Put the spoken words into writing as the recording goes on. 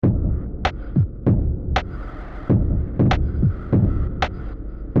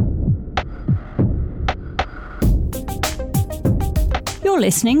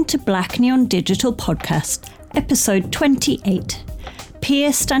listening to Black Neon Digital Podcast, episode 28,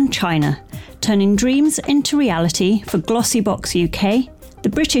 PIA STANCHINA, turning dreams into reality for Glossybox UK, the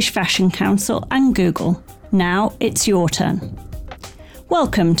British Fashion Council and Google. Now it's your turn.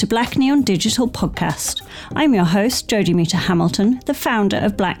 Welcome to Black Neon Digital Podcast. I'm your host, Jodie Meter-Hamilton, the founder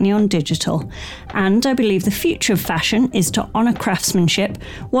of Black Neon Digital, and I believe the future of fashion is to honour craftsmanship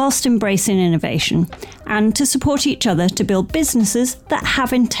whilst embracing innovation, and to support each other to build businesses that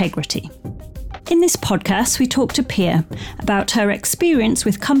have integrity. In this podcast, we talk to PIA about her experience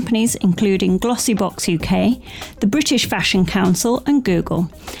with companies including Glossybox UK, the British Fashion Council and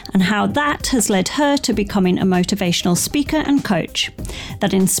Google, and how that has led her to becoming a motivational speaker and coach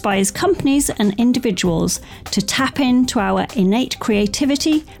that inspires companies and individuals to tap into our innate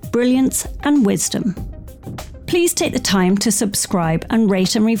creativity, brilliance and wisdom. Please take the time to subscribe and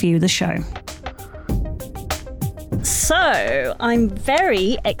rate and review the show. So, I'm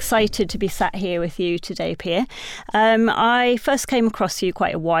very excited to be sat here with you today, PIA. I first came across you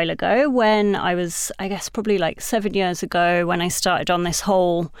quite a while ago when I was, probably like 7 years ago when I started on this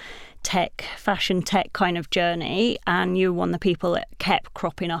whole fashion tech kind of journey, and you were one of the people that kept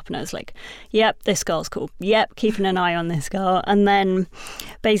cropping up, and I was like, yep, this girl's cool. Yep, keeping an eye on this girl. And then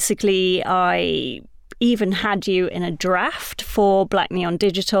basically I even had you in a draft for Black Neon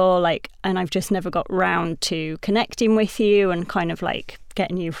Digital, and I've just never got round to connecting with you and kind of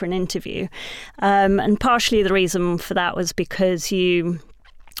getting you for an interview. And partially the reason for that was because you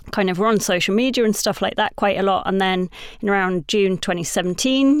kind of were on social media and stuff like that quite a lot, and then in around June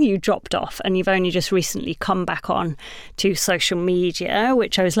 2017 you dropped off, and you've only just recently come back on to social media,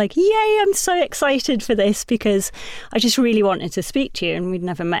 which I was like, yay, I'm so excited for this because I just really wanted to speak to you and we'd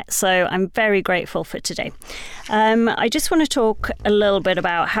never met, so I'm very grateful for today. I just want to talk a little bit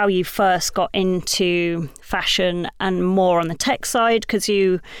about how you first got into fashion and more on the tech side, because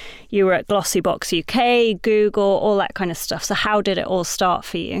you were at Glossybox UK, Google, all that kind of stuff. So how did it all start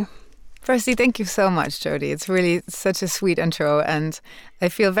for you? Firstly, thank you so much, Jodie. It's really such a sweet intro, and I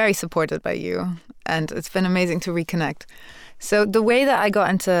feel very supported by you, and it's been amazing to reconnect. So the way that I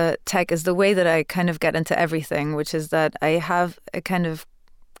got into tech is the way that I kind of get into everything, which is that I have a kind of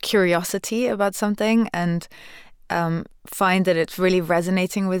curiosity about something and find that it's really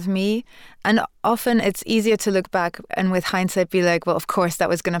resonating with me. And often it's easier to look back and with hindsight be like, well, of course that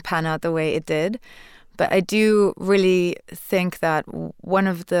was going to pan out the way it did. But I do really think that one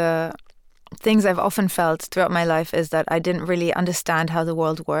of the things I've often felt throughout my life is that I didn't really understand how the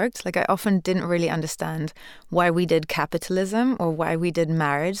world worked. I often didn't really understand why we did capitalism or why we did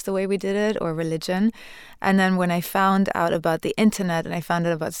marriage the way we did it, or religion. And then when I found out about the internet and I found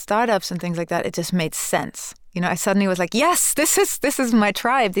out about startups and things like that, it just made sense. I suddenly was like, yes, this is my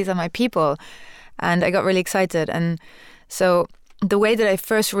tribe. These are my people. And I got really excited. And so the way that I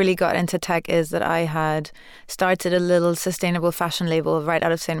first really got into tech is that I had started a little sustainable fashion label right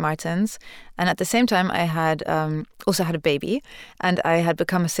out of St. Martin's. And at the same time, I had also had a baby, and I had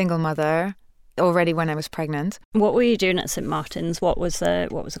become a single mother already when I was pregnant. What were you doing at St. Martin's? What was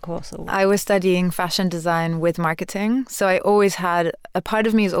the course? I was studying fashion design with marketing. So I always had, a part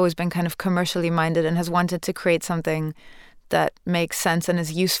of me has always been kind of commercially minded and has wanted to create something that makes sense and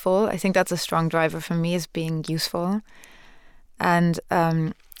is useful. I think that's a strong driver for me, is being useful. And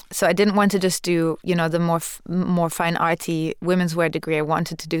so I didn't want to just do, the more fine arty women's wear degree. I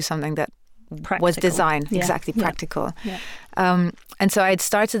wanted to do something that was design, practical. Yeah. And so I had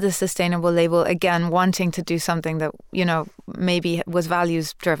started the sustainable label, again, wanting to do something that, maybe was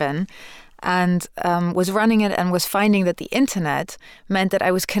values driven, and was running it and was finding that the internet meant that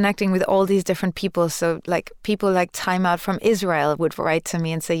I was connecting with all these different people. So people like Time Out from Israel would write to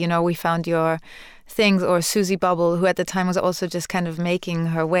me and say, we found your things, or Susie Bubble, who at the time was also just kind of making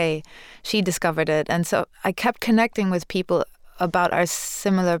her way. She discovered it. And so I kept connecting with people about our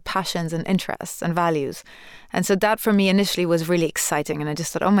similar passions and interests and values. And so that for me initially was really exciting. And I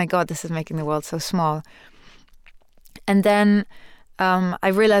just thought, oh my God, this is making the world so small. And then I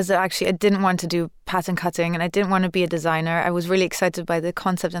realized that actually I didn't want to do pattern cutting and I didn't want to be a designer. I was really excited by the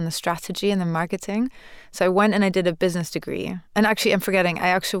concept and the strategy and the marketing. So I went and I did a business degree. And actually, I'm forgetting, I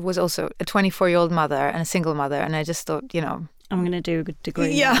actually was also a 24-year-old mother and a single mother. And I just thought, I'm going to do a good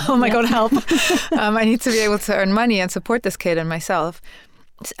degree. Yeah, now. Oh my God, help. I need to be able to earn money and support this kid and myself.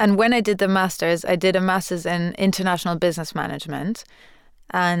 And when I did the master's, I did a master's in international business management.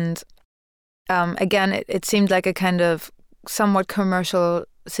 And again, it seemed like a kind of somewhat commercial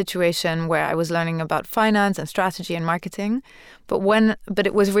situation where I was learning about finance and strategy and marketing, but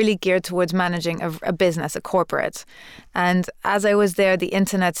it was really geared towards managing a business, a corporate. And as I was there, the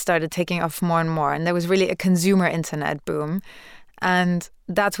internet started taking off more and more, and there was really a consumer internet boom. And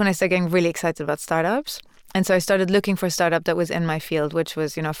that's when I started getting really excited about startups. And so I started looking for a startup that was in my field, which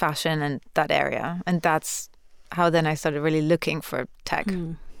was, fashion and that area. And that's how then I started really looking for tech.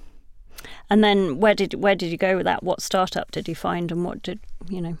 And then where did you go with that? What startup did you find, and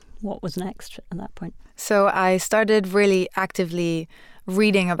what was next at that point? So I started really actively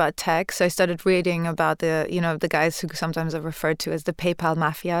reading about tech. So I started reading about the guys who sometimes are referred to as the PayPal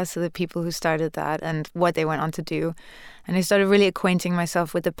mafia, so the people who started that and what they went on to do. And I started really acquainting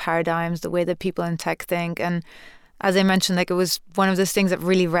myself with the paradigms, the way that people in tech think. And as I mentioned, it was one of those things that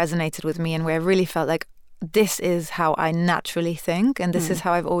really resonated with me, and where I really felt like this is how I naturally think, and this is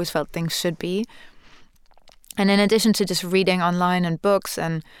how I've always felt things should be. And in addition to just reading online and books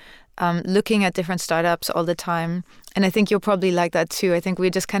and looking at different startups all the time, and I think you're probably like that too. I think we're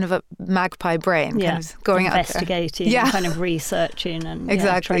just kind of a magpie brain, kind of going investigating, out there. kind of researching, and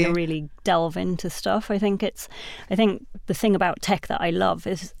exactly. trying to really delve into stuff. I think the thing about tech that I love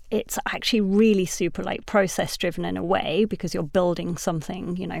is it's actually really super process driven in a way, because you're building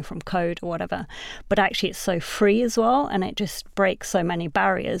something, from code or whatever, but actually it's so free as well, and it just breaks so many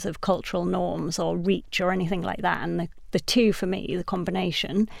barriers of cultural norms or reach or anything like that. And the two, for me, the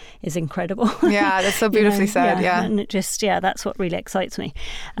combination is incredible. Yeah, that's so beautifully said. Yeah. And it just, that's what really excites me.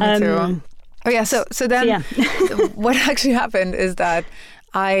 Me too. Oh yeah, so then what actually happened is that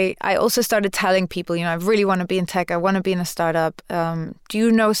I also started telling people, I really want to be in tech. I want to be in a startup. Do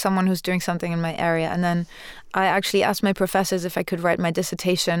you know someone who's doing something in my area? And then I actually asked my professors if I could write my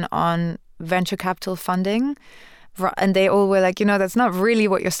dissertation on venture capital funding. And they all were like, that's not really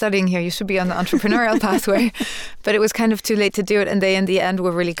what you're studying here. You should be on the entrepreneurial pathway. But it was kind of too late to do it. And they, in the end,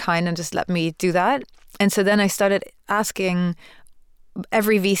 were really kind and just let me do that. And so then I started asking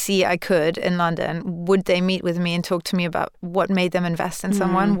every VC I could in London, would they meet with me and talk to me about what made them invest in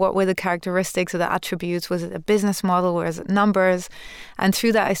someone? What were the characteristics or the attributes? Was it a business model? Was it numbers? And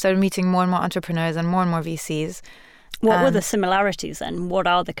through that, I started meeting more and more entrepreneurs and more VCs. What were the similarities then? What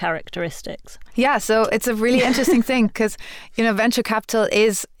are the characteristics? Yeah, so it's a really interesting thing, because, venture capital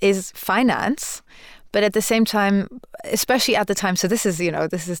is finance. But at the same time, especially at the time, so this is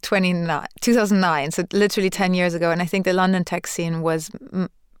 2009, so literally 10 years ago. And I think the London tech scene was,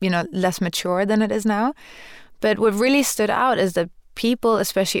 less mature than it is now. But what really stood out is that people,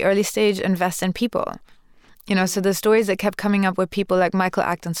 especially early stage, invest in people. So the stories that kept coming up were people like Michael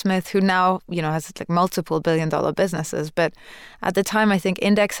Acton Smith, who now, has multiple billion-dollar businesses. But at the time, I think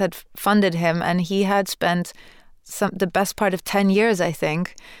Index had funded him, and he had spent the best part of 10 years, I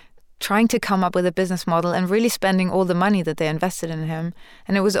think, trying to come up with a business model and really spending all the money that they invested in him.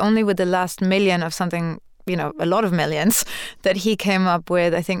 And it was only with the last million of something, a lot of millions, that he came up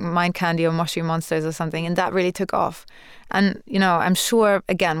with, I think, Mind Candy or Moshi Monsters or something. And that really took off. And, I'm sure,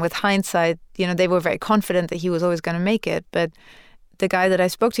 again, with hindsight, they were very confident that he was always going to make it. But the guy that I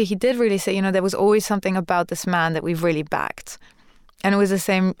spoke to, he did really say, there was always something about this man that we've really backed. And it was the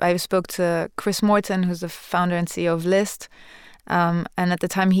same. I spoke to Chris Morton, who's the founder and CEO of Lyst. And at the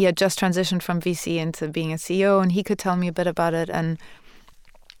time, he had just transitioned from VC into being a CEO, and he could tell me a bit about it. And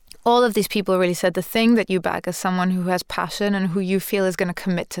all of these people really said the thing that you back is someone who has passion and who you feel is going to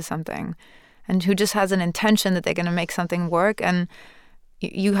commit to something, and who just has an intention that they're going to make something work. And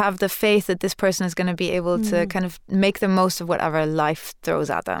you have the faith that this person is going to be able to kind of make the most of whatever life throws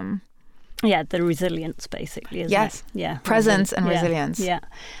at them. Yeah, the resilience, basically, isn't it? Yeah. Presence and resilience. Yeah.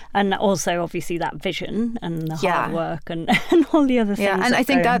 And also, obviously, that vision and the hard work and all the other things. Yeah, and I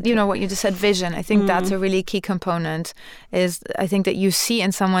think that, what you just said, vision, I think that's a really key component, is I think that you see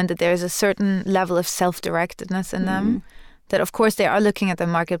in someone that there is a certain level of self-directedness in them. That, of course, they are looking at the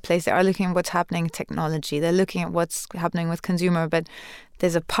marketplace, they are looking at what's happening in technology, they're looking at what's happening with consumer, but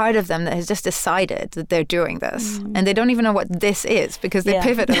there's a part of them that has just decided that they're doing this. And they don't even know what this is, because they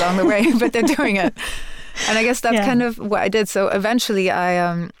pivot along the way, but they're doing it. And I guess that's kind of what I did. So eventually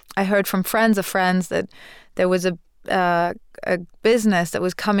I heard from friends of friends that there was a business that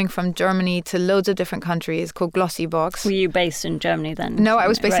was coming from Germany to loads of different countries called Glossybox. Were you based in Germany then? No, I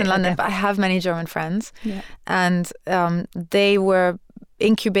was based in London, but I have many German friends. Yeah. And they were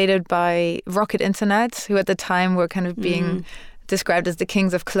incubated by Rocket Internet, who at the time were kind of being described as the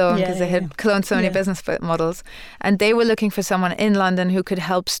kings of clone, because they had cloned so many business models. And they were looking for someone in London who could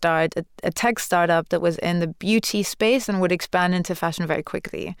help start a tech startup that was in the beauty space and would expand into fashion very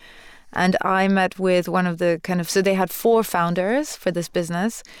quickly. And I met with one of the so they had 4 founders for this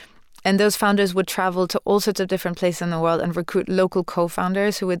business. And those founders would travel to all sorts of different places in the world and recruit local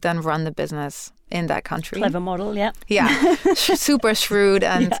co-founders who would then run the business in that country. Clever model, yeah. Yeah, super shrewd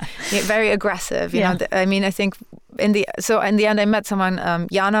and very aggressive. You know, I think in the end I met someone,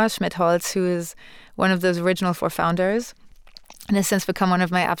 Jana Schmidt-Holz, who is one of those original 4 founders. and has since become one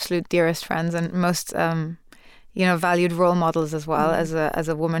of my absolute dearest friends and most valued role models as well, as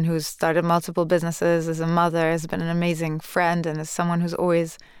a woman who's started multiple businesses, as a mother, has been an amazing friend, and as someone who's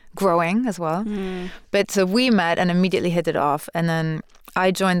always growing as well. But so we met and immediately hit it off, and then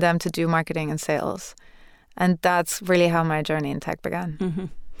I joined them to do marketing and sales, and that's really how my journey in tech began.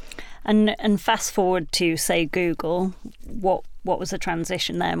 And fast forward to, say, Google, what was the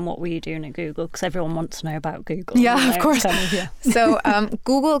transition then? What were you doing at Google? Because everyone wants to know about Google. Yeah, of course. So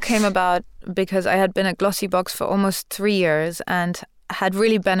Google came about because I had been at Glossybox for almost 3 years and had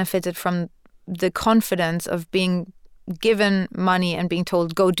really benefited from the confidence of being given money and being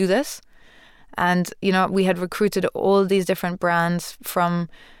told, go do this. And, we had recruited all these different brands from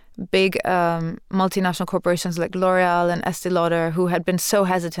big multinational corporations like L'Oreal and Estee Lauder, who had been so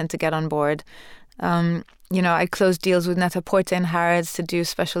hesitant to get on board. I closed deals with Net-a-Porter and Harrods to do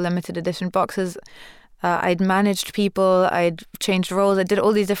special limited edition boxes. I'd managed people, I'd changed roles, I did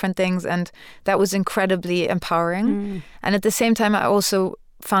all these different things, and that was incredibly empowering. And at the same time, I also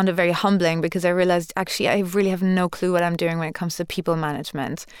found it very humbling because I realized actually I really have no clue what I'm doing when it comes to people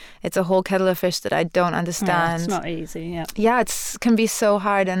management. It's a whole kettle of fish that I don't understand. It's not easy, Yeah, it can be so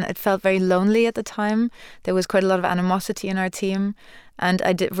hard, and it felt very lonely at the time. There was quite a lot of animosity in our team, and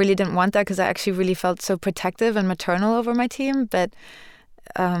I really didn't want that because I actually really felt so protective and maternal over my team. But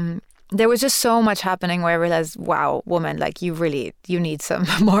there was just so much happening where I realized, wow, woman, like you need some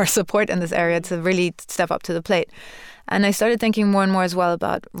more support in this area to really step up to the plate. And I started thinking more and more as well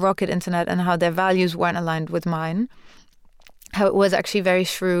about Rocket Internet and how their values weren't aligned with mine, how it was actually very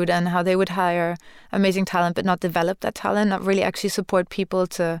shrewd, and how they would hire amazing talent but not develop that talent, not really actually support people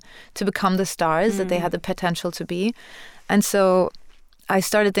to become the stars that they had the potential to be. And so I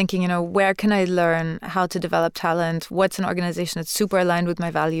started thinking, where can I learn how to develop talent? What's an organization that's super aligned with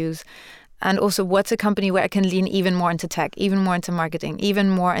my values? And also, what's a company where I can lean even more into tech, even more into marketing, even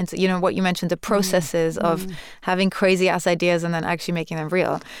more into, what you mentioned, the processes of having crazy ass ideas and then actually making them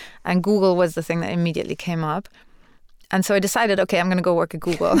real. And Google was the thing that immediately came up. And so I decided, okay, I'm going to go work at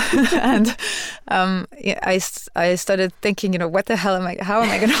Google. And I started thinking, what the hell how am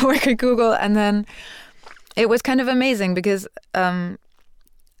I going to work at Google? And then it was kind of amazing because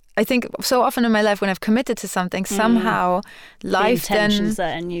I think so often in my life when I've committed to something, somehow life the intention's there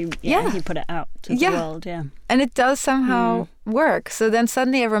and you put it out to the world, and it does somehow work. So then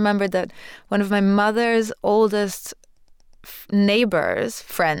suddenly I remembered that one of my mother's oldest neighbors,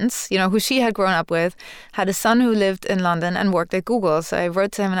 friends, who she had grown up with, had a son who lived in London and worked at Google. So I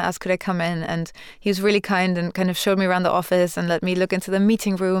wrote to him and asked, could I come in? And he was really kind and kind of showed me around the office and let me look into the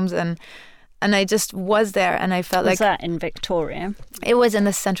meeting rooms, and I just was there, and I felt was that in Victoria? It was in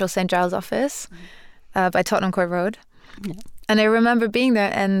the Central St. Giles office by Tottenham Court Road. Yeah. And I remember being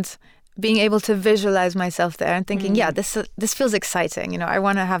there and being able to visualize myself there and thinking, this feels exciting. I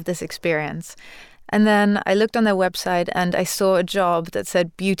want to have this experience. And then I looked on their website and I saw a job that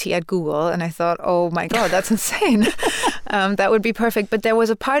said beauty at Google. And I thought, oh my God, that's insane. That would be perfect. But there was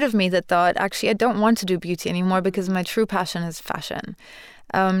a part of me that thought, actually, I don't want to do beauty anymore because my true passion is fashion.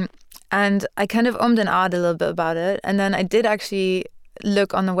 And I kind of ummed and ahed a little bit about it. And then I did actually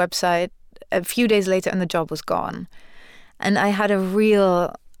look on the website a few days later and the job was gone. And I had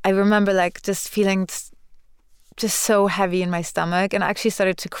I remember just feeling just so heavy in my stomach, and I actually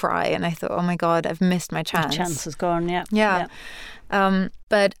started to cry, and I thought, oh my God, I've missed my chance. The chance is gone, Yeah.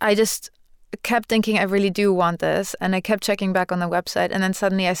 But I just kept thinking, I really do want this, and I kept checking back on the website, and then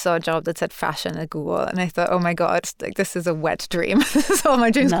suddenly I saw a job that said fashion at Google, and I thought, oh my God, this is a wet dream. This is all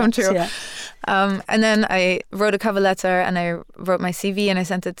my dreams come true. Yeah. And then I wrote a cover letter, and I wrote my CV, and I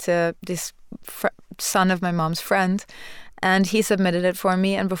sent it to this son of my mom's friend, and he submitted it for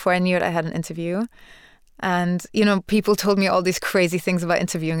me, and before I knew it, I had an interview. And, people told me all these crazy things about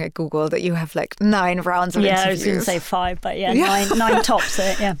interviewing at Google, that you have 9 rounds of interviews. Yeah, I was going to say 5, but nine tops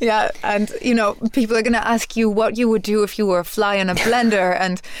it, yeah. Yeah, and, people are going to ask you what you would do if you were a fly in a blender,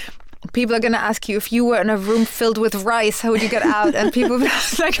 and people are going to ask you if you were in a room filled with rice, how would you get out? And people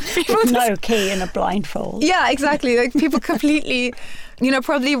would no key in a blindfold. Yeah, exactly. People completely,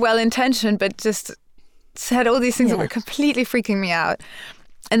 probably well-intentioned, but just said all these things that were completely freaking me out.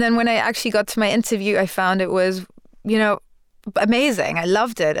 And then when I actually got to my interview, I found it was, amazing. I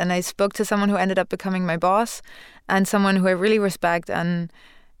loved it. And I spoke to someone who ended up becoming my boss and someone who I really respect. And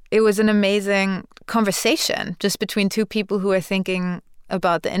it was an amazing conversation just between two people who are thinking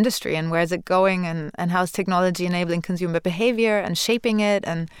about the industry and where is it going and how's technology enabling consumer behavior and shaping it.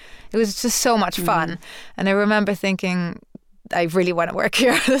 And it was just so much fun. And I remember thinking, I really want to work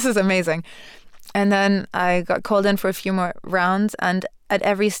here. This is amazing. And then I got called in for a few more rounds, and at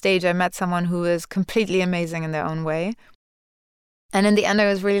every stage I met someone who was completely amazing in their own way. And in the end, I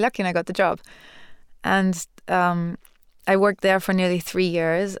was really lucky and I got the job. And I worked there for nearly 3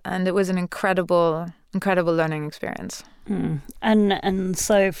 years, and it was an incredible learning experience. And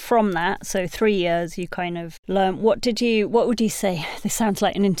so from that, so 3 years, you kind of learned. What would you say? This sounds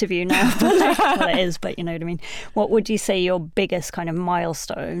like an interview now. Well, it is, but you know what I mean. What would you say your biggest kind of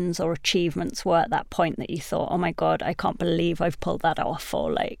milestones or achievements were at that point that you thought, oh my God, I can't believe I've pulled that off?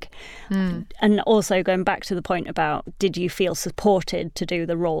 Or like, and also going back to the point about, did you feel supported to do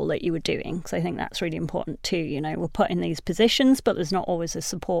the role that you were doing? Because I think that's really important too. You know, we're put in these positions, but there's not always a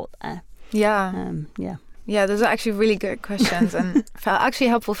support there. Yeah. Yeah, those are actually really good questions and felt actually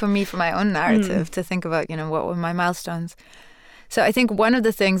helpful for me for my own narrative to think about, you know, what were my milestones. So I think one of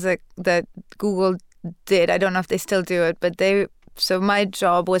the things that Google did, I don't know if they still do it, but so my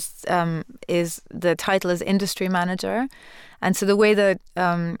job was, the title is industry manager. And so the way that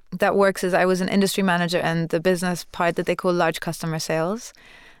that works is I was an industry manager in the business part that they call large customer sales.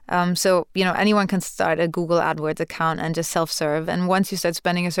 So, you know, anyone can start a Google AdWords account and just self-serve. And once you start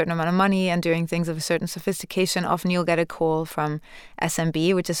spending a certain amount of money and doing things of a certain sophistication, often you'll get a call from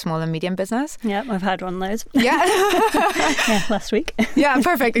SMB, which is small and medium business. Yeah, I've had one of those. Yeah. Yeah, last week. Yeah,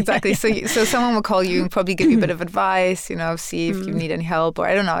 perfect. Exactly. So someone will call you and probably give you a bit of advice, you know, see if you need any help, or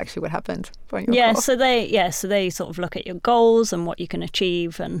I don't know actually what happened. So they sort of look at your goals and what you can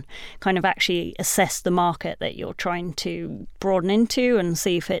achieve and kind of actually assess the market that you're trying to broaden into and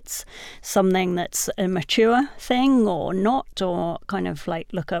see if it's something that's a mature thing or not, or kind of like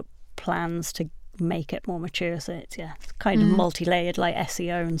look at plans to make it more mature. So it's kind of multi-layered, like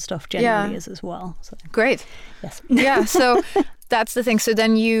SEO and stuff generally is as well. So great. Yes. Yeah. So that's the thing. So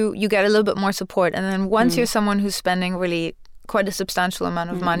then you get a little bit more support, and then once you're someone who's spending really quite a substantial amount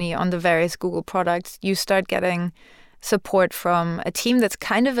of money on the various Google products, you start getting support from a team that's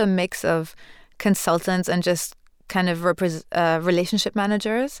kind of a mix of consultants and just kind of relationship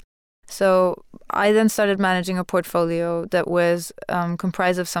managers. So I then started managing a portfolio that was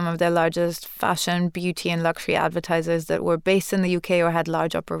comprised of some of their largest fashion, beauty and luxury advertisers that were based in the UK or had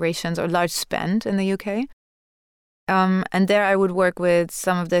large operations or large spend in the UK. And there I would work with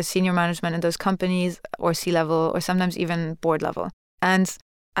some of the senior management in those companies, or C-level, or sometimes even board level. And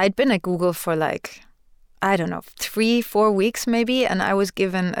I'd been at Google for 3-4 weeks maybe, and I was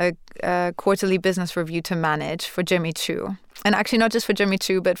given a quarterly business review to manage for Jimmy Choo. And actually not just for Jimmy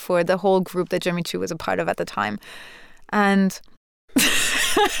Choo, but for the whole group that Jimmy Choo was a part of at the time. And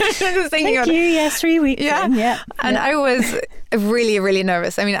just thinking Thank you. Yes, 3 weeks. Yeah. And I was really, really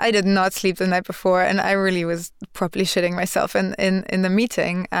nervous. I mean, I did not sleep the night before, and I really was properly shitting myself in the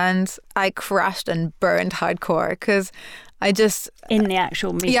meeting. And I crashed and burned hardcore because I just... In the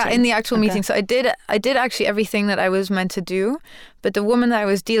actual meeting? Yeah, in the actual meeting. So I did actually everything that I was meant to do. But the woman that I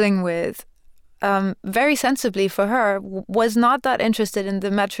was dealing with, very sensibly for her, was not that interested in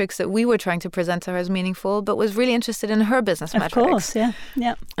the metrics that we were trying to present to her as meaningful, but was really interested in her business metrics. Of course,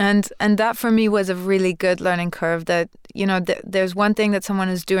 yeah. And that for me was a really good learning curve, that, you know, there's one thing that someone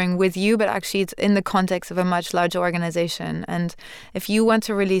is doing with you, but actually it's in the context of a much larger organization. And if you want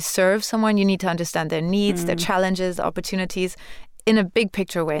to really serve someone, you need to understand their needs, their challenges, the opportunities, in a big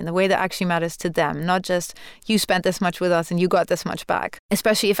picture way, in the way that actually matters to them, not just you spent this much with us and you got this much back.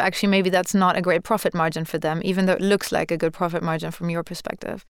 Especially if actually maybe that's not a great profit margin for them, even though it looks like a good profit margin from your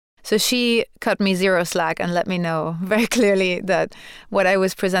perspective. So she cut me zero slack and let me know very clearly that what I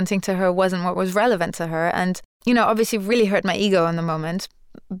was presenting to her wasn't what was relevant to her. And, you know, obviously really hurt my ego in the moment.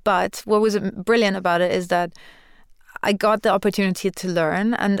 But what was brilliant about it is that I got the opportunity to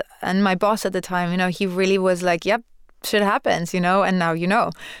learn. And my boss at the time, you know, he really was like, yep, shit happens, you know, and now you know.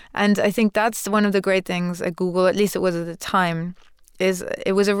 And I think that's one of the great things at Google, at least it was at the time, is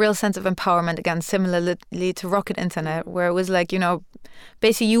it was a real sense of empowerment, again, similarly to Rocket Internet, where it was like, you know,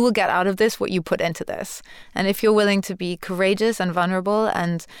 basically you will get out of this what you put into this. And if you're willing to be courageous and vulnerable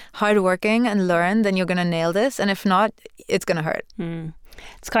and hardworking and learn, then you're going to nail this. And if not, it's going to hurt.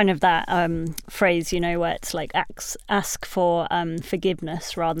 It's kind of that phrase, you know, where it's like ask for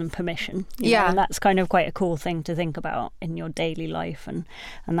forgiveness rather than permission. You know, and that's kind of quite a cool thing to think about in your daily life and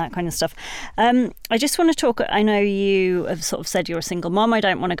that kind of stuff. I just want to talk, I know you have sort of said you're a single mom. I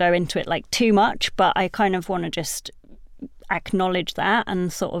don't want to go into it like too much, but I kind of want to just acknowledge that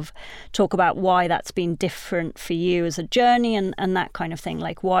and sort of talk about why that's been different for you as a journey and that kind of thing.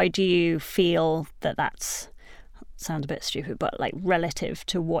 Like, why do you feel that that's... sounds a bit stupid, but like relative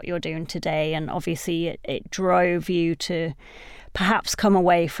to what you're doing today? And obviously it drove you to perhaps come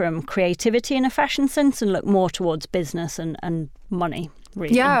away from creativity in a fashion sense and look more towards business and money,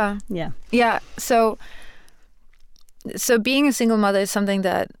 really. Yeah. So being a single mother is something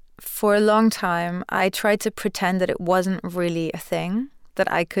that for a long time, I tried to pretend that it wasn't really a thing,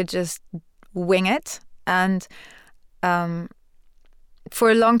 that I could just wing it. And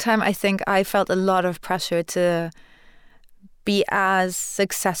for a long time, I think I felt a lot of pressure to be as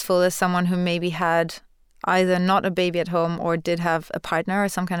successful as someone who maybe had either not a baby at home or did have a partner or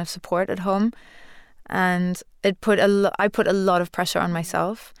some kind of support at home. And I put a lot of pressure on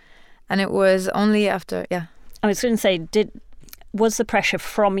myself. And it was only after, I was going to say, was the pressure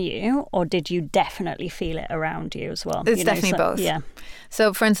from you, or did you definitely feel it around you as well? It's definitely both. Yeah.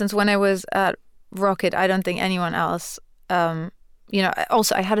 So, for instance, when I was at Rocket, I don't think anyone else,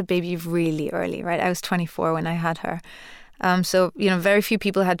 also I had a baby really early, right? I was 24 when I had her. So, very few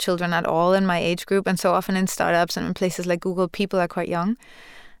people had children at all in my age group. And so often in startups and in places like Google, people are quite young.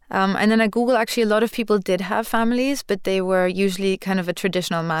 And then at Google, actually, a lot of people did have families, but they were usually kind of a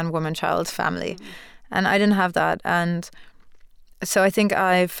traditional man, woman, child family. Mm-hmm. And I didn't have that. And so I think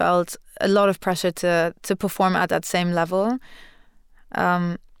I felt a lot of pressure to perform at that same level.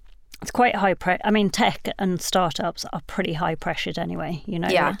 It's quite high pressure. I mean, tech and startups are pretty high pressured anyway.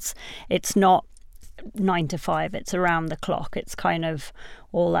 It's not 9 to 5. It's around the clock. It's kind of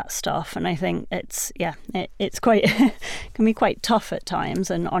all that stuff. And I think it's quite can be quite tough at times.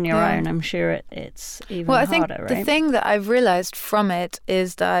 And on your own, I'm sure it's even harder. Well, I think the thing that I've realized from it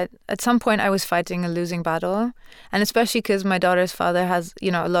is that at some point I was fighting a losing battle, and especially because my daughter's father has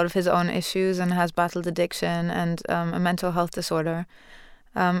a lot of his own issues and has battled addiction and a mental health disorder,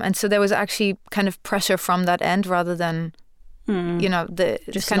 and so there was actually kind of pressure from that end rather than the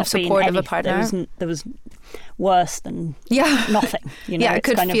just kind of support of a partner. There was worse than nothing. It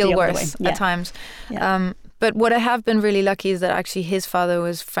could feel worse at times. Yeah. But what I have been really lucky is that actually his father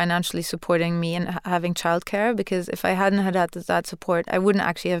was financially supporting me and having childcare, because if I hadn't had that support, I wouldn't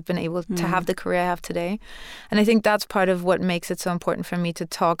actually have been able to have the career I have today. And I think that's part of what makes it so important for me to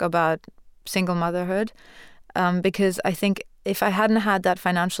talk about single motherhood, because I think if I hadn't had that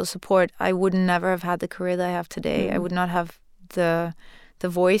financial support, I would never have had the career that I have today. I would not have the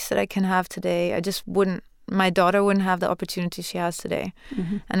voice that I can have today. I just wouldn't. My daughter wouldn't have the opportunity she has today.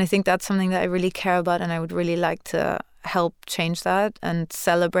 Mm-hmm. And I think that's something that I really care about, and I would really like to help change that and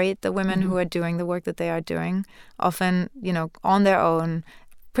celebrate the women who are doing the work that they are doing, often, on their own,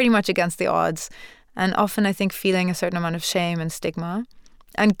 pretty much against the odds, and often I think feeling a certain amount of shame and stigma.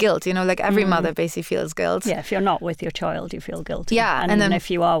 And guilt, every mother basically feels guilt. Yeah, if you're not with your child, you feel guilty. Yeah. And then if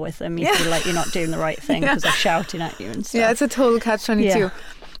you are with them, you feel like you're not doing the right thing because they're shouting at you and stuff. Yeah, it's a total catch-22. Yeah.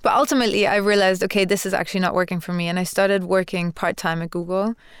 But ultimately, I realized, okay, this is actually not working for me. And I started working part-time at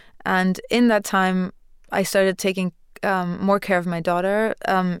Google. And in that time, I started taking more care of my daughter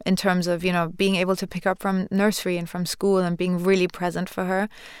in terms of, being able to pick up from nursery and from school and being really present for her.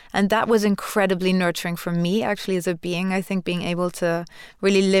 And that was incredibly nurturing for me, actually, as a being. I think being able to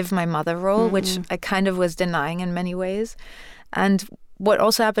really live my mother role, which I kind of was denying in many ways. And what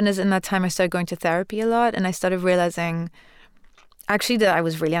also happened is in that time, I started going to therapy a lot, and I started realizing actually that I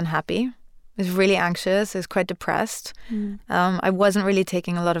was really unhappy. I was really anxious. I was quite depressed. I wasn't really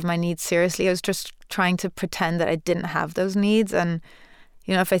taking a lot of my needs seriously. I was just trying to pretend that I didn't have those needs. And,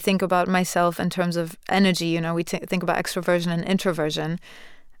 if I think about myself in terms of energy, we think about extroversion and introversion.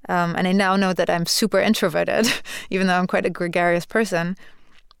 And I now know that I'm super introverted, even though I'm quite a gregarious person.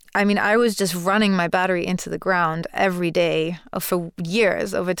 I mean, I was just running my battery into the ground every day for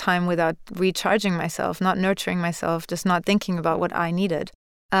years over time without recharging myself, not nurturing myself, just not thinking about what I needed.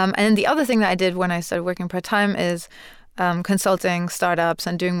 And the other thing that I did when I started working part-time is consulting startups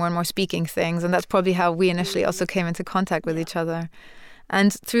and doing more and more speaking things. And that's probably how we initially also came into contact with each other.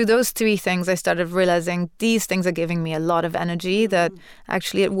 And through those 3 things, I started realizing these things are giving me a lot of energy, that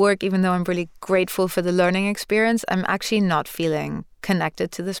actually at work, even though I'm really grateful for the learning experience, I'm actually not feeling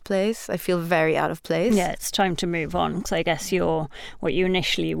connected to this place. I feel very out of place. Yeah, it's time to move on, because I guess what you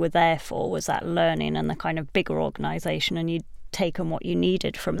initially were there for was that learning and the kind of bigger organisation, and you'd taken what you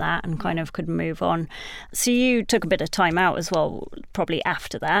needed from that and kind of could move on. So you took a bit of time out as well, probably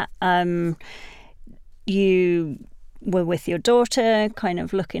after that. You were with your daughter, kind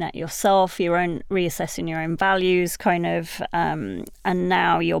of looking at yourself, reassessing your own values, kind of, and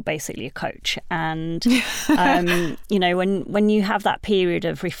now you're basically a coach. And when you have that period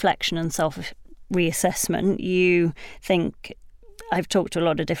of reflection and self-reassessment, you think, I've talked to a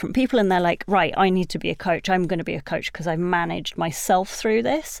lot of different people and they're like, right, I need to be a coach. I'm going to be a coach because I've managed myself through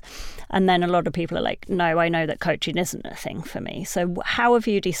this. And then a lot of people are like, no, I know that coaching isn't a thing for me. So how have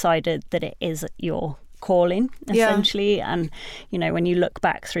you decided that it is your calling, essentially? Yeah. And, when you look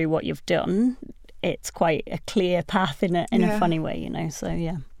back through what you've done, it's quite a clear path in a funny way, so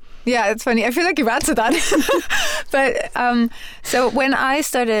yeah. Yeah, it's funny. I feel like you've answered that. But so when I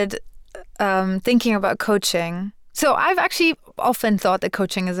started thinking about coaching, so I've actually often thought that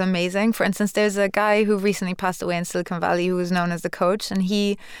coaching is amazing. For instance, there's a guy who recently passed away in Silicon Valley who was known as the coach, and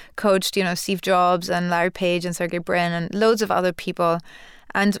he coached, Steve Jobs and Larry Page and Sergey Brin and loads of other people.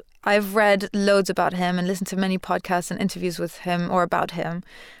 And I've read loads about him and listened to many podcasts and interviews with him or about him.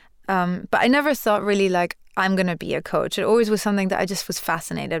 But I never thought really like, I'm going to be a coach. It always was something that I just was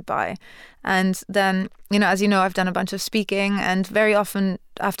fascinated by. And then, as you know, I've done a bunch of speaking, and very often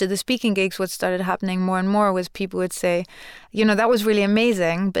after the speaking gigs, what started happening more and more was people would say, that was really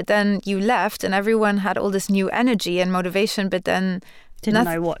amazing, but then you left and everyone had all this new energy and motivation, but then didn't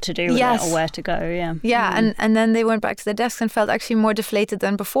know what to do with it or where to go. And then they went back to their desks and felt actually more deflated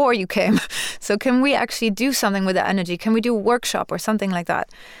than before you came. So can we actually do something with that energy? Can we do a workshop or something like that?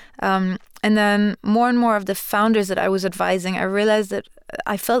 And then more and more of the founders that I was advising, I realized that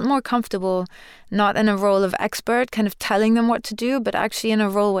I felt more comfortable not in a role of expert, kind of telling them what to do, but actually in a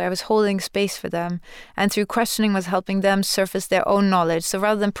role where I was holding space for them. And through questioning was helping them surface their own knowledge. So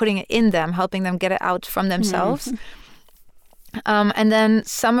rather than putting it in them, helping them get it out from themselves. Mm-hmm. And then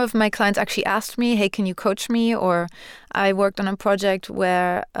some of my clients actually asked me, hey, can you coach me? Or I worked on a project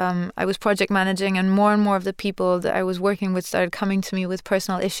where I was project managing, and more of the people that I was working with started coming to me with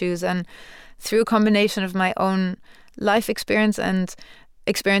personal issues. And through a combination of my own life experience in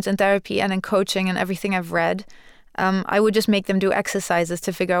therapy and in coaching and everything I've read, I would just make them do exercises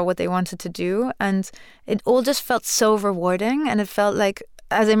to figure out what they wanted to do. And it all just felt so rewarding. And it felt like,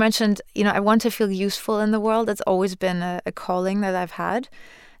 as I mentioned, I want to feel useful in the world. That's always been a calling that I've had.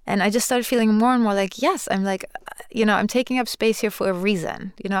 And I just started feeling more and more like, yes, I'm like, I'm taking up space here for a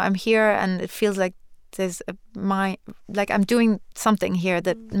reason. I'm here and it feels like I'm doing something here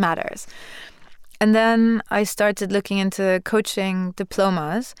that matters. And then I started looking into coaching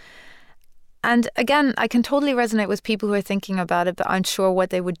diplomas. And again, I can totally resonate with people who are thinking about it, but aren't sure what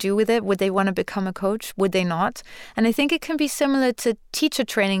they would do with it. Would they want to become a coach? Would they not? And I think it can be similar to teacher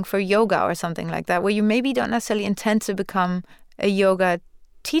training for yoga or something like that, where you maybe don't necessarily intend to become a yoga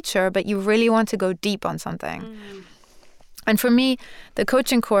teacher, but you really want to go deep on something. Mm. And for me, the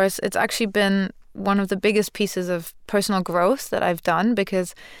coaching course, it's actually been one of the biggest pieces of personal growth that I've done,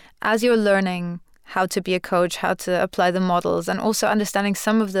 because as you're learning how to be a coach, how to apply the models, and also understanding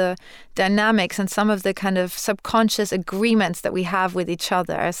some of the dynamics and some of the kind of subconscious agreements that we have with each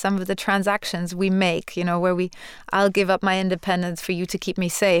other, some of the transactions we make, where I'll give up my independence for you to keep me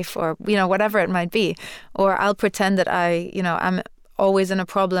safe, or, whatever it might be. Or I'll pretend that I'm always in a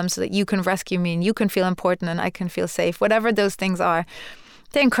problem so that you can rescue me and you can feel important and I can feel safe. Whatever those things are,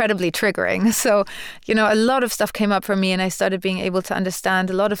 they're incredibly triggering. So, a lot of stuff came up for me and I started being able to understand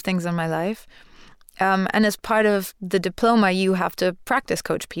a lot of things in my life. And as part of the diploma, you have to practice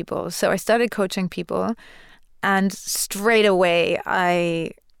coach people. So I started coaching people, and straight away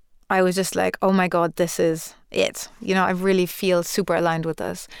I was just like, oh my God, this is it. I really feel super aligned with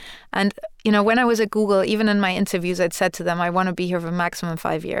this. And, when I was at Google, even in my interviews, I'd said to them, I want to be here for maximum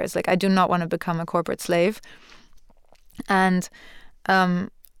 5 years. Like, I do not want to become a corporate slave. And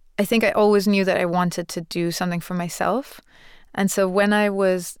I think I always knew that I wanted to do something for myself. And so when I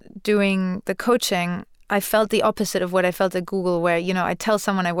was doing the coaching, I felt the opposite of what I felt at Google, where, I'd tell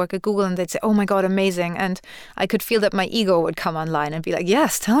someone I work at Google and they'd say, oh my God, amazing. And I could feel that my ego would come online and be like,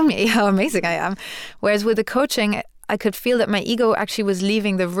 yes, tell me how amazing I am. Whereas with the coaching, I could feel that my ego actually was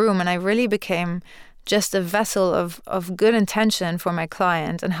leaving the room, and I really became just a vessel of good intention for my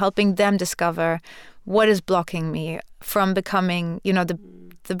client and helping them discover what is blocking me from becoming,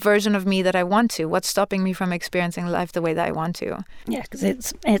 the version of me that I want to. What's stopping me from experiencing life the way that I want to? Yeah, because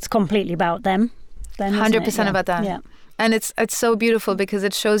it's completely about them. 100% about them. Yeah. And it's so beautiful because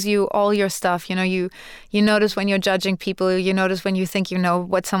it shows you all your stuff. You notice when you're judging people. You notice when you think you know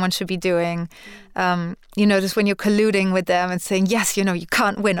what someone should be doing. You notice when you're colluding with them and saying, yes, you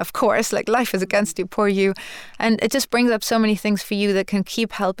can't win, of course. Like, life is against you, poor you. And it just brings up so many things for you that can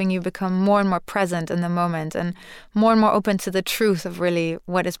keep helping you become more and more present in the moment and more open to the truth of really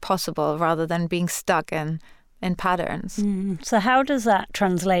what is possible, rather than being stuck in patterns. So how does that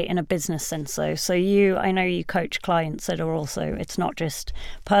translate in a business sense though? So I know you coach clients that are also, it's not just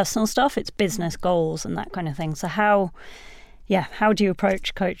personal stuff, it's business goals and that kind of thing. So how do you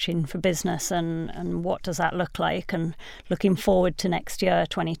approach coaching for business, and what does that look like? And looking forward to next year,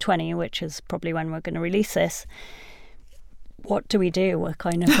 2020, which is probably when we're going to release this, what do we do? We're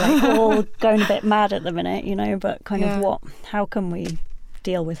kind of like all going a bit mad at the minute, but kind of how can we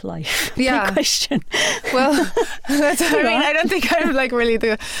deal with life? Yeah. Big question. Well, I don't think I'm like really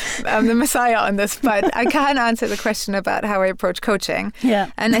the messiah on this, but I can answer the question about how I approach coaching.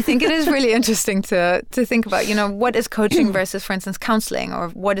 Yeah. And I think it is really interesting to think about, what is coaching versus, for instance, counseling, or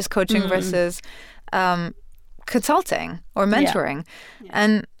what is coaching versus consulting or mentoring. Yeah.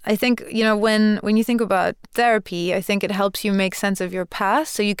 And I think, when you think about therapy, I think it helps you make sense of your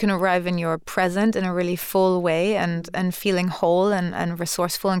past so you can arrive in your present in a really full way and feeling whole and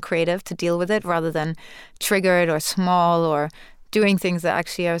resourceful and creative to deal with it, rather than triggered or small or doing things that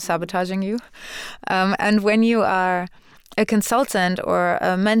actually are sabotaging you. And when you are a consultant or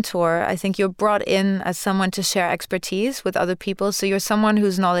a mentor, I think you're brought in as someone to share expertise with other people. So you're someone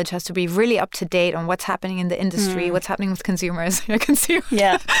whose knowledge has to be really up to date on what's happening in the industry, what's happening with consumers. Yeah. It's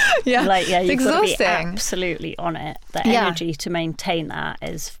you've got to be exhausting. Absolutely on it. The energy to maintain that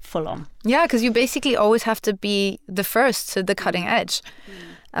is full on. Yeah, because you basically always have to be the first to the cutting edge.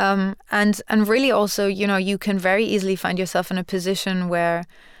 And really also, you can very easily find yourself in a position where,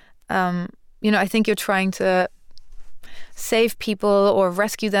 I think you're trying to save people or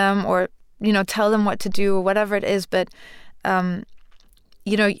rescue them or, tell them what to do or whatever it is. But,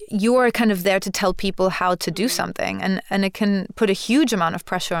 you are kind of there to tell people how to do something. And it can put a huge amount of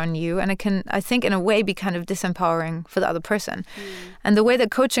pressure on you. And it can, I think, in a way, be kind of disempowering for the other person. And the way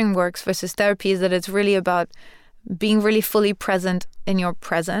that coaching works versus therapy is that it's really about being really fully present in your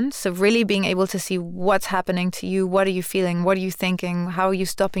present. So really being able to see what's happening to you. What are you feeling? What are you thinking? How are you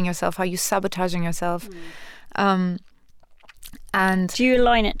stopping yourself? How are you sabotaging yourself? And do you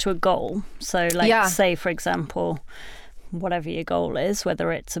align it to a goal? So say, for example, whatever your goal is,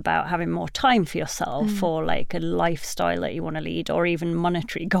 whether it's about having more time for yourself or like a lifestyle that you want to lead, or even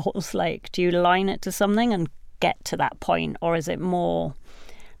monetary goals, do you align it to something and get to that point? Or is it more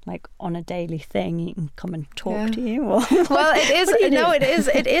like on a daily thing, you can come and talk to you? Or well, it is. No, it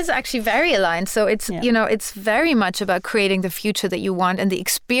is actually very aligned. So it's, it's very much about creating the future that you want and the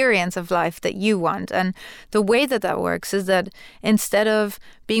experience of life that you want. And the way that works is that instead of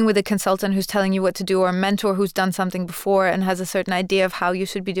being with a consultant who's telling you what to do, or a mentor who's done something before and has a certain idea of how you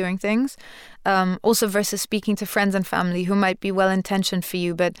should be doing things, also versus speaking to friends and family who might be well-intentioned for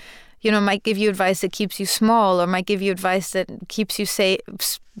you, but might give you advice that keeps you small, or might give you advice that keeps you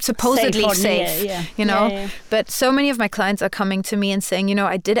supposedly safe. But so many of my clients are coming to me and saying,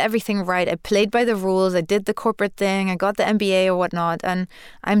 I did everything right. I played by the rules. I did the corporate thing. I got the MBA or whatnot. And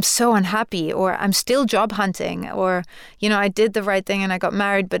I'm so unhappy, or I'm still job hunting, or, I did the right thing and I got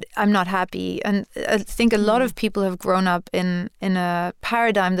married, but I'm not happy. And I think a lot of people have grown up in a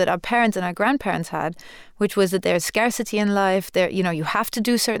paradigm that our parents and our grandparents had, which was that there's scarcity in life. There, you have to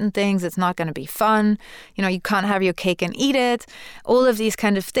do certain things. It's not going to be fun. You can't have your cake and eat it. All of these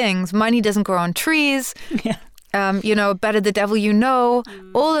kind of things. Money doesn't grow on trees. Yeah. Better the devil you know.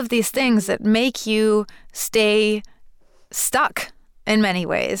 All of these things that make you stay stuck in many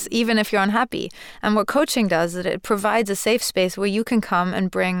ways, even if you're unhappy. And what coaching does is that it provides a safe space where you can come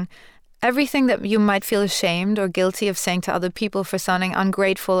and bring everything that you might feel ashamed or guilty of saying to other people for sounding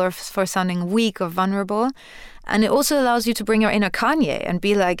ungrateful or for sounding weak or vulnerable. And it also allows you to bring your inner Kanye and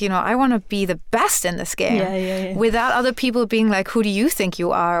be like, I want to be the best in this game, without other people being like, who do you think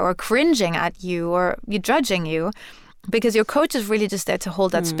you are, or cringing at you, or you judging you. Because your coach is really just there to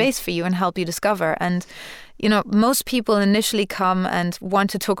hold that space for you and help you discover. And, most people initially come and want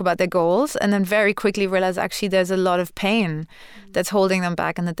to talk about their goals and then very quickly realize actually there's a lot of pain that's holding them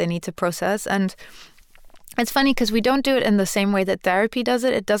back and that they need to process. And it's funny because we don't do it in the same way that therapy does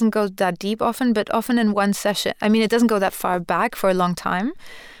it. It doesn't go that deep often, but often in one session, it doesn't go that far back for a long time.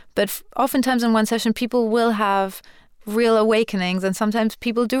 But oftentimes in one session, people will have real awakenings, and sometimes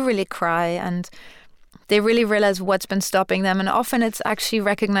people do really cry and they really realize what's been stopping them. And often it's actually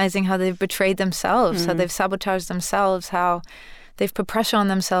recognizing how they've betrayed themselves, how they've sabotaged themselves, how they've put pressure on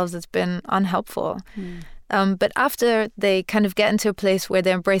themselves that's been unhelpful. But after they kind of get into a place where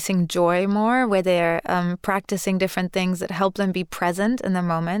they're embracing joy more, where they're practicing different things that help them be present in the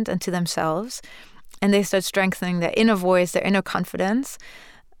moment and to themselves, and they start strengthening their inner voice, their inner confidence,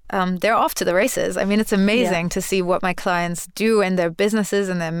 they're off to the races. It's amazing to see what my clients do in their businesses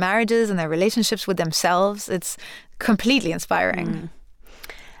and their marriages and their relationships with themselves. It's completely inspiring.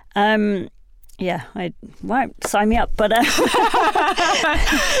 I won't sign me up, but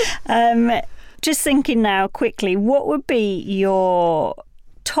just thinking now quickly, what would be your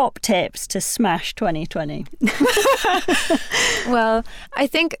top tips to smash 2020? Well, I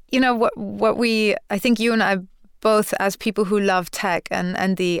think, I think you and I both, as people who love tech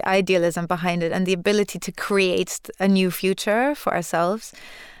and the idealism behind it and the ability to create a new future for ourselves,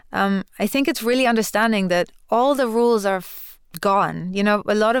 I think it's really understanding that all the rules are gone. You know,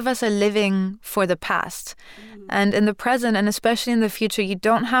 a lot of us are living for the past. And in the present, and especially in the future, you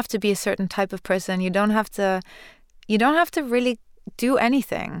don't have to be a certain type of person. You don't have to really do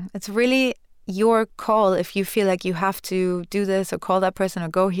anything. It's really your call if you feel like you have to do this or call that person or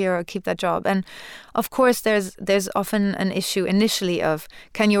go here or keep that job. And of course, there's often an issue initially of,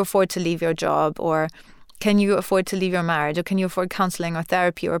 can you afford to leave your job, or can you afford to leave your marriage, or can you afford counseling or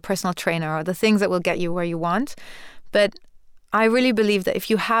therapy or a personal trainer or the things that will get you where you want? But I really believe that if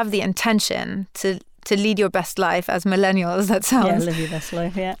you have the intention to lead your best life, as millennials that sounds. Yeah, live your best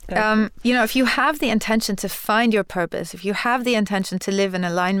life, yeah. You know, if you have the intention to find your purpose, if you have the intention to live in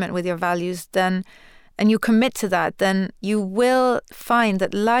alignment with your values, then, and you commit to that, then you will find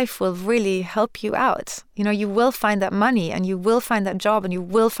that life will really help you out. You know, you will find that money, and you will find that job, and you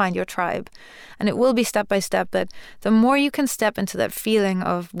will find your tribe. And it will be step by step, but the more you can step into that feeling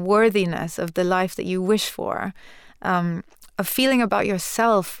of worthiness of the life that you wish for, a feeling about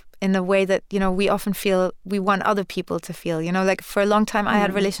yourself in the way that, you know, we often feel we want other people to feel. You know, like for a long time I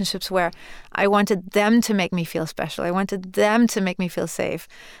had relationships where I wanted them to make me feel special. I wanted them to make me feel safe.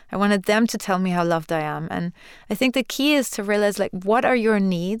 I wanted them to tell me how loved I am. And I think the key is to realize, like, what are your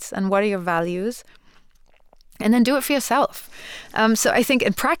needs and what are your values? And then do it for yourself. So I think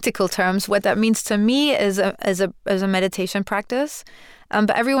in practical terms, what that means to me is a meditation practice. But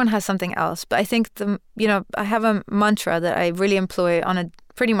everyone has something else. But I think I have a mantra that I really employ on a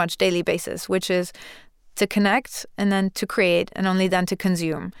pretty much daily basis, which is to connect and then to create and only then to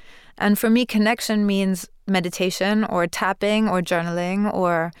consume. And for me, connection means meditation or tapping or journaling,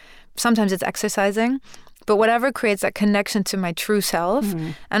 or sometimes it's exercising. But whatever creates that connection to my true self.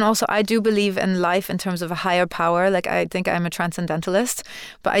 And also I do believe in life in terms of a higher power. Like, I think I'm a transcendentalist,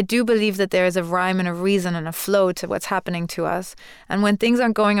 but I do believe that there is a rhyme and a reason and a flow to what's happening to us. And when things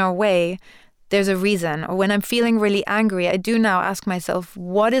aren't going our way, there's a reason. Or when I'm feeling really angry, I do now ask myself,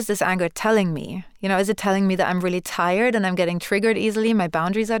 what is this anger telling me? You know, is it telling me that I'm really tired and I'm getting triggered easily, my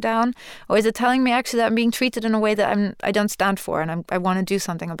boundaries are down? Or is it telling me actually that I'm being treated in a way that I don't stand for and I want to do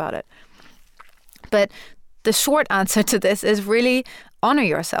something about it? But the short answer to this is really honor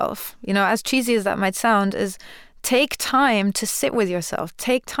yourself. You know, as cheesy as that might sound, is take time to sit with yourself.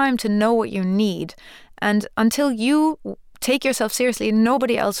 Take time to know what you need. And until you take yourself seriously,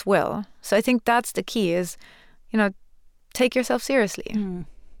 nobody else will. So I think that's the key is, you know, take yourself seriously.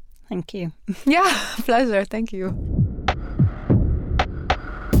 Thank you. Yeah, pleasure. Thank you.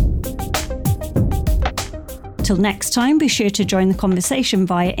 Till next time, be sure to join the conversation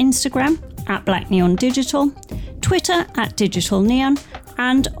via Instagram @BlackNeonDigital, Twitter @DigitalNeon,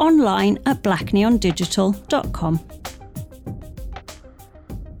 and online at blackneondigital.com.